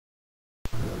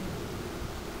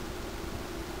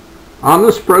On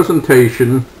this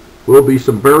presentation will be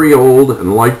some very old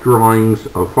and light drawings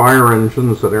of fire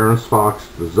engines that Ahrens-Fox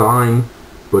designed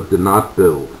but did not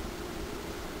build.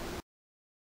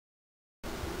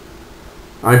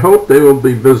 I hope they will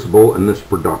be visible in this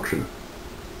production.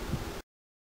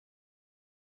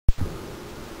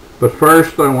 But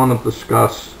first I want to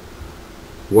discuss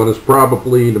what is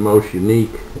probably the most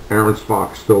unique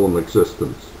Ahrens-Fox still in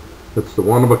existence. It's the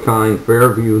one-of-a-kind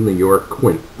Fairview, New York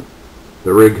Quint.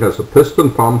 The rig has a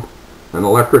piston pump, an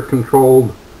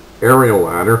electric-controlled aerial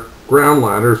ladder, ground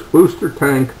ladders, booster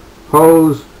tank,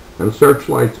 hose, and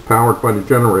searchlights powered by the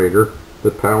generator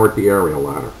that powered the aerial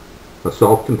ladder. A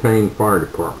self-contained fire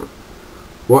department.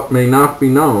 What may not be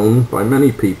known by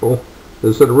many people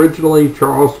is that originally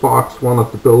Charles Fox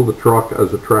wanted to build the truck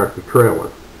as a tractor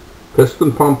trailer.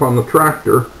 Piston pump on the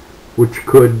tractor, which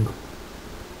could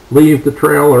leave the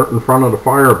trailer in front of the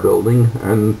fire building,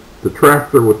 and the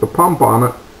tractor with the pump on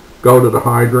it go to the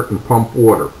hydrant and pump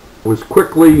water. It was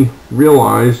quickly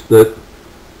realized that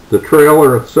the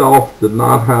trailer itself did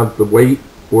not have the weight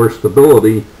or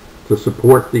stability to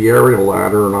support the aerial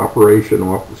ladder in operation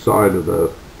off the side of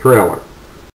the trailer.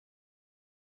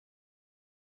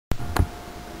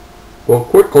 Well,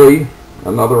 quickly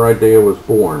another idea was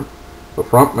born. A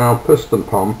front mount piston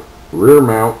pump, rear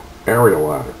mount aerial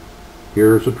ladder.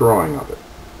 Here's a drawing of it.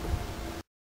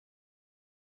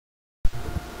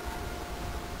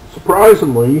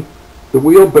 Surprisingly, the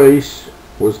wheelbase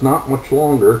was not much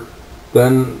longer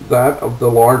than that of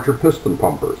the larger piston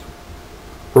pumpers.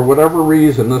 For whatever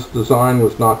reason, this design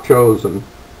was not chosen,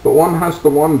 but one has to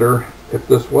wonder if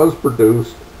this was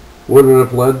produced, would it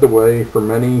have led the way for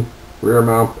many rear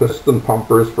mount piston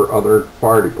pumpers for other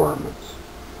fire departments.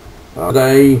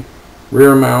 Today,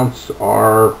 rear mounts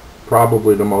are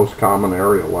probably the most common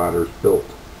aerial ladders built.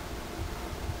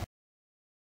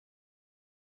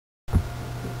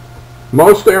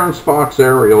 Most Ahrens-Fox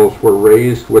aerials were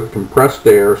raised with compressed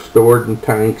air stored in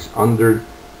tanks under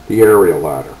the aerial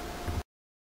ladder.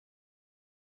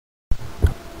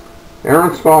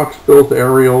 Ahrens-Fox built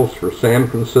aerials for San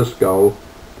Francisco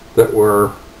that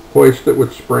were hoisted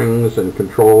with springs and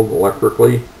controlled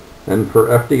electrically, and for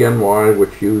FDNY,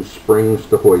 which used springs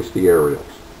to hoist the aerials.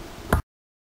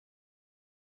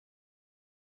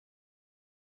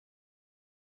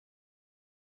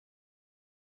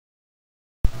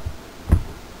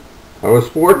 I was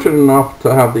fortunate enough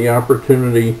to have the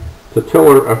opportunity to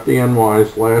tiller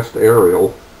FDNY's last aerial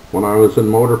when I was in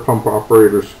motor pump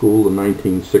operator school in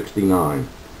 1969.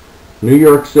 New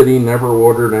York City never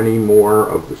ordered any more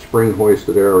of the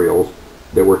spring-hoisted aerials.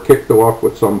 They were kicked off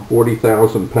with some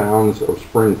 40,000 pounds of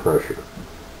spring pressure.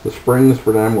 The springs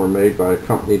for them were made by a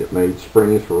company that made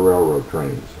springs for railroad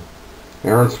trains.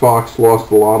 Ahrens-Fox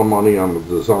lost a lot of money on the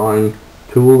design,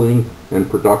 tooling, and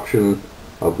production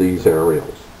of these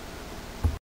aerials.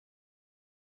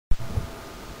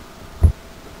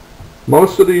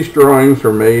 Most of these drawings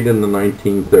were made in the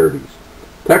 1930s.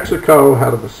 Texaco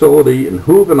had a facility in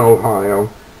Houven, Ohio,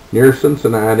 near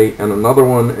Cincinnati, and another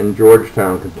one in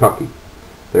Georgetown, Kentucky.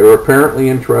 They were apparently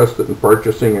interested in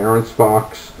purchasing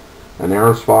Ahrens-Fox, and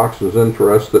Ahrens-Fox was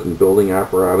interested in building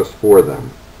apparatus for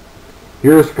them.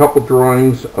 Here's a couple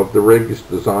drawings of the rigs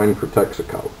designed for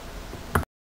Texaco.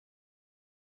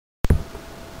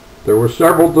 There were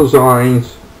several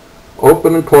designs,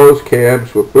 open and closed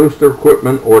cabs with booster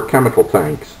equipment or chemical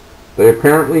tanks. They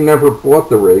apparently never bought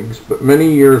the rigs, but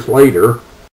many years later,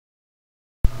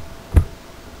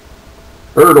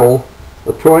 Ertl,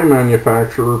 a toy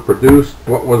manufacturer, produced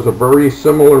what was a very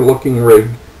similar looking rig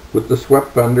with the swept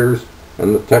fenders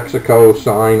and the Texaco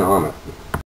sign on it.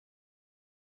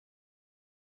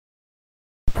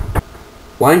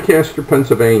 Lancaster,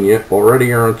 Pennsylvania,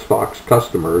 already Ahrens-Fox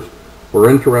customers, were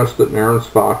interested in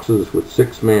Ahrens-Foxes with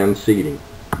 6-man seating.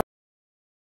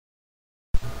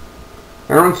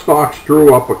 Ahrens-Fox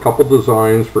drew up a couple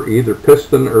designs for either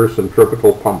piston or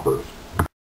centrifugal pumpers.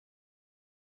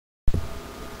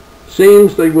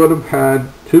 Seems they would have had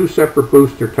 2 separate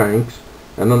booster tanks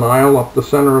and an aisle up the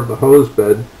center of the hose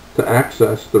bed to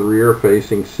access the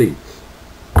rear-facing seats.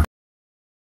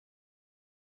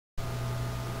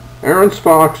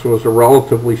 Ahrens-Fox was a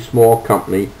relatively small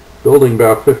company, building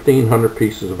about 1,500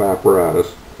 pieces of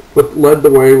apparatus, but led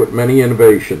the way with many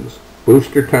innovations.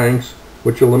 Booster tanks,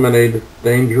 which eliminated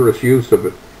dangerous use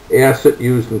of acid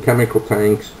used in chemical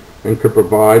tanks and could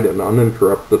provide an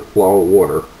uninterrupted flow of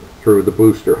water through the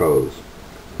booster hose.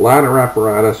 Ladder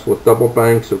apparatus with double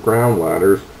banks of ground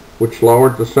ladders, which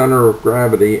lowered the center of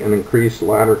gravity and increased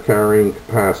ladder carrying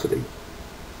capacity.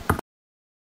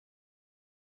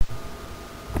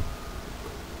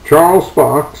 Charles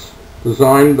Fox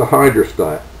designed the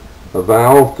hydrostat. a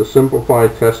valve to simplify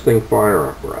testing fire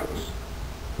apparatus.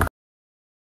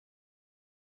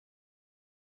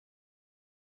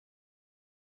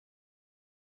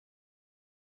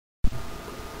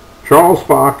 Charles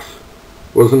Fox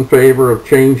was in favor of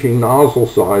changing nozzle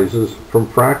sizes from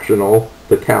fractional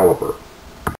to caliber.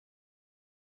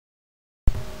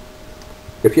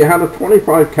 If you had a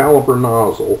 25 caliber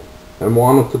nozzle and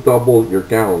wanted to double your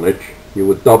gallonage, you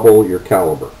would double your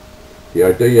caliber. The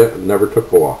idea never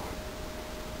took off.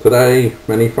 Today,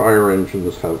 many fire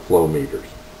engines have flow meters.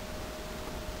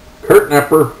 Kurt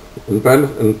Knepper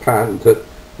invented and patented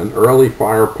an early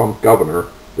fire pump governor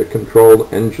that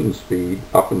controlled engine speed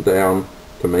up and down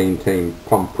to maintain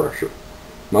pump pressure.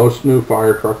 Most new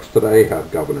fire trucks today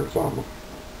have governors on them.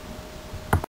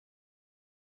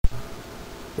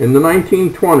 In the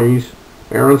 1920s,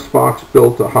 Ahrens-Fox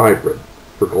built a hybrid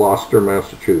for Gloucester,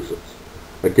 Massachusetts.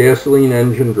 A gasoline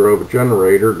engine drove a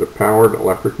generator that powered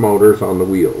electric motors on the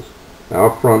wheels.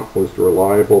 Out front was the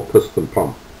reliable piston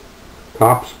pump.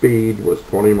 Top speed was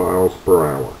 20 miles per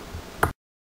hour.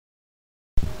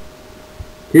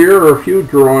 Here are a few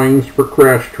drawings for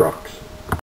crash trucks.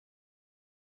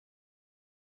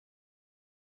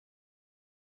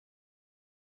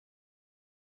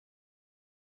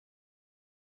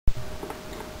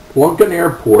 Lunken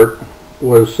Airport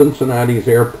was Cincinnati's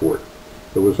airport.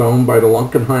 It was owned by the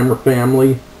Lunkenheimer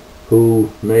family, who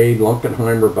made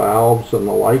Lunkenheimer valves and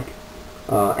the like.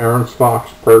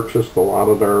 Ahrens-Fox purchased a lot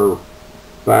of their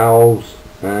valves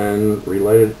and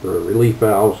related relief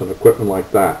valves and equipment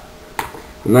like that.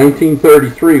 In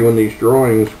 1933, when these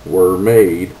drawings were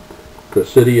made, the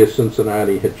city of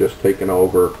Cincinnati had just taken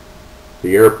over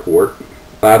the airport.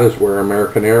 That is where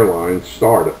American Airlines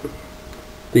started.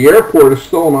 The airport is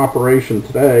still in operation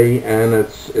today, and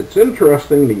it's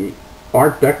interesting, the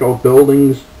Art Deco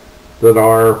buildings that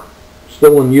are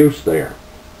still in use there.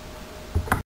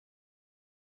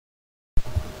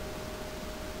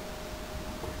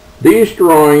 These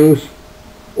drawings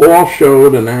all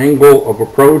showed an angle of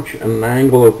approach and an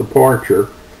angle of departure,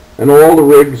 and all the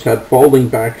rigs had folding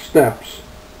back steps,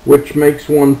 which makes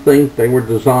one think they were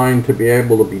designed to be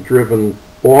able to be driven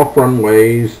off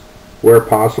runways where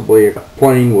possibly a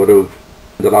plane would have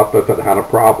ended up if it had a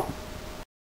problem.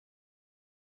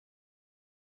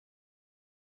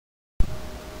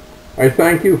 I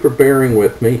thank you for bearing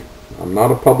with me. I'm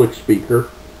not a public speaker,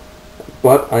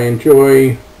 but I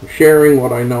enjoy sharing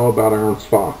what I know about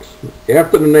Ahrens-Fox.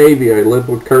 After the Navy, I lived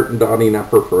with Kurt and Donnie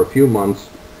Knepper for a few months,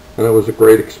 and it was a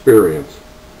great experience.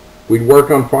 We'd work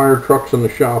on fire trucks in the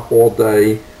shop all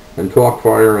day and talk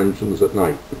fire engines at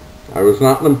night. I was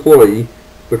not an employee,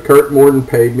 but Kurt more than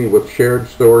paid me with shared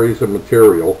stories and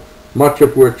material, much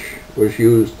of which was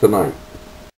used tonight.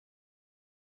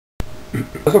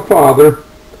 As a father,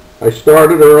 I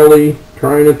started early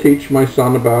trying to teach my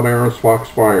son about Ahrens-Fox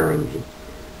fire engines.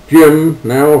 Jim,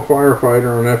 now a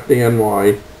firefighter on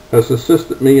FDNY, has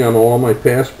assisted me on all my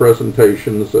past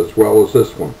presentations as well as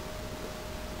this one.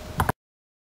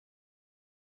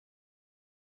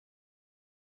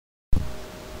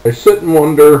 I sit and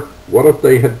wonder, what if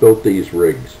they had built these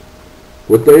rigs?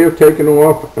 Would they have taken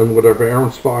off, and would have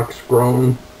Ahrens-Fox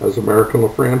grown as American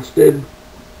LaFrance did?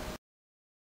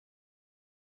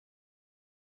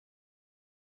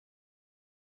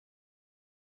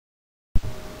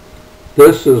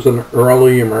 This is an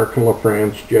early American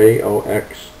LaFrance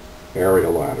JOX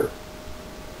aerial ladder.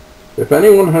 If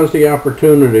anyone has the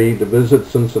opportunity to visit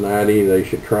Cincinnati, they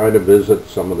should try to visit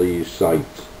some of these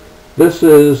sites. This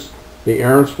is the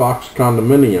Ahrens-Fox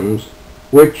condominiums,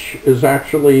 which is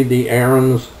actually the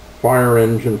Ahrens fire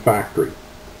engine factory.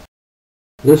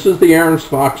 This is the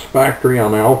Ahrens-Fox factory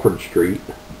on Alfred Street.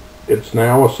 It's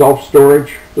now a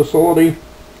self-storage facility.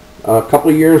 A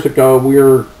couple of years ago, we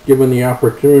were given the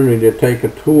opportunity to take a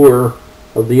tour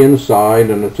of the inside,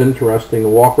 and it's interesting to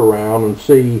walk around and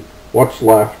see what's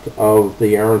left of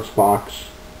the Ahrens-Fox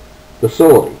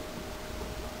facility.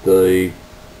 The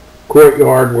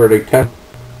courtyard where they test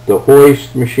the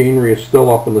hoist machinery is still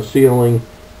up in the ceiling.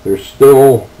 There's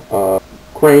still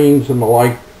cranes and the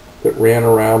like that ran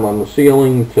around on the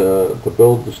ceiling to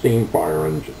build the steam fire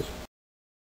engines.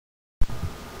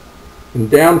 In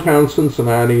downtown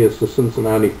Cincinnati is the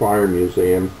Cincinnati Fire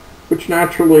Museum, which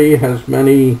naturally has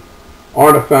many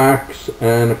artifacts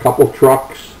and a couple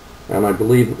trucks, and I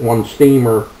believe one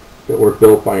steamer that were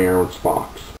built by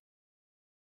Ahrens-Fox.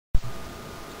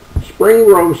 Spring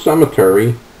Grove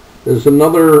Cemetery is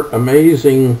another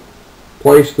amazing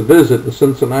place to visit in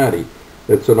Cincinnati.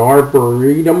 It's an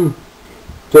arboretum.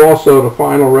 It's also the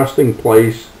final resting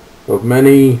place of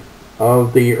many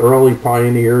of the early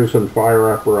pioneers in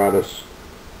fire apparatus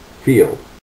field.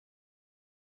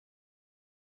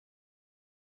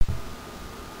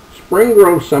 Spring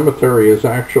Grove Cemetery is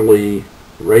actually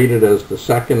rated as the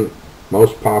second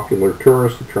most popular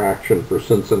tourist attraction for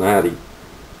Cincinnati.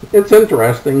 It's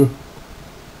interesting.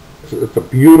 It's a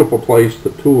beautiful place to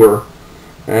tour,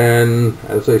 and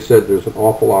as I said, there's an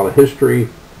awful lot of history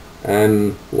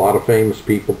and a lot of famous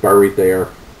people buried there.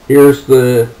 Here's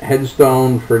the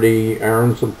headstone for the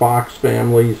Ahrens-Fox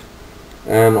families,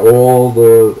 and all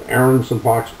the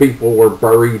Ahrens-Fox people were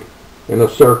buried in a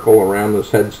circle around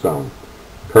this headstone.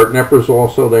 Kurt Knepper's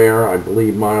also there, I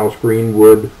believe Miles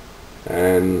Greenwood,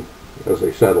 and as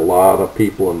I said, a lot of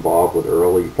people involved with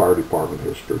early fire department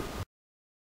history.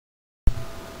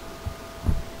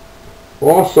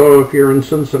 Also, if you're in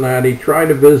Cincinnati, try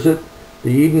to visit the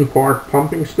Eden Park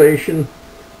pumping station,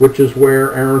 which is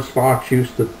where Ahrens-Fox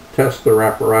used to test their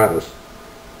apparatus.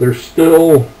 There's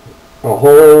still a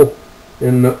hole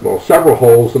in the, well, several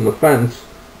holes in the fence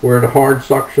where the hard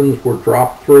suctions were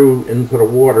dropped through into the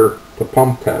water to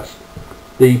pump test.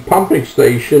 The pumping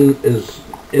station is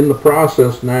in the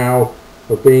process now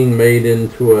of being made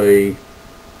into a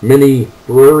mini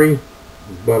brewery,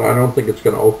 but I don't think it's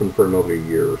going to open for another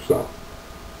year or so.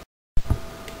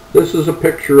 This is a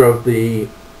picture of the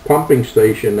pumping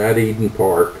station at Eden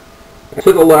Park.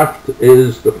 To the left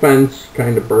is the fence,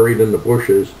 kind of buried in the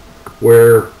bushes,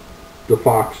 where the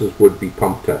foxes would be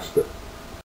pump tested.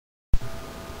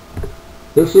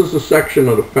 This is a section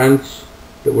of the fence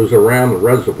that was around the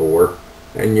reservoir,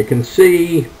 and you can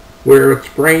see where it's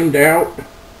framed out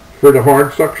for the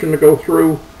hard suction to go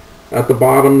through. At the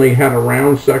bottom they had a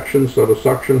round section so the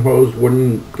suction hose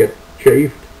wouldn't get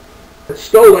chafed. It's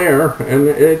still there, and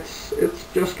it's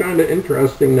just kind of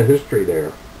interesting, the history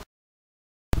there.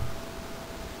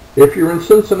 If you're in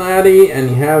Cincinnati and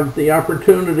you have the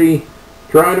opportunity,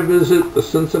 try to visit the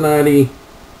Cincinnati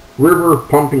River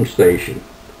Pumping Station.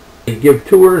 They give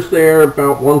tours there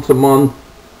about once a month,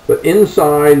 but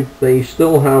inside they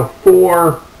still have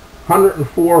 4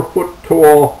 104-foot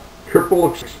tall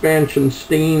triple expansion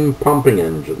steam pumping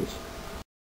engines.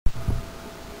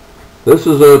 This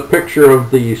is a picture of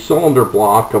the cylinder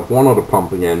block of one of the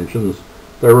pumping engines.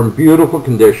 They're in beautiful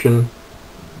condition.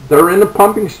 They're in a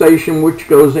pumping station which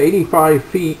goes 85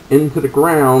 feet into the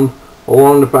ground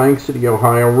along the banks of the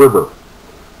Ohio River.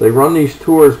 They run these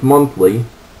tours monthly.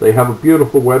 They have a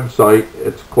beautiful website.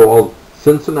 It's called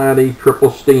Cincinnati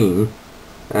Triple Steam,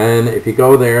 and if you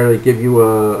go there, they give you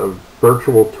a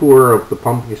virtual tour of the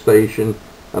pumping station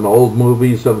and old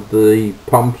movies of the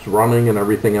pumps running and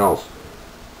everything else.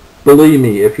 Believe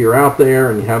me, if you're out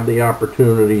there and you have the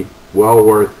opportunity, well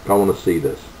worth going to see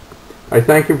this. I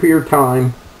thank you for your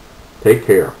time. Take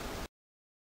care.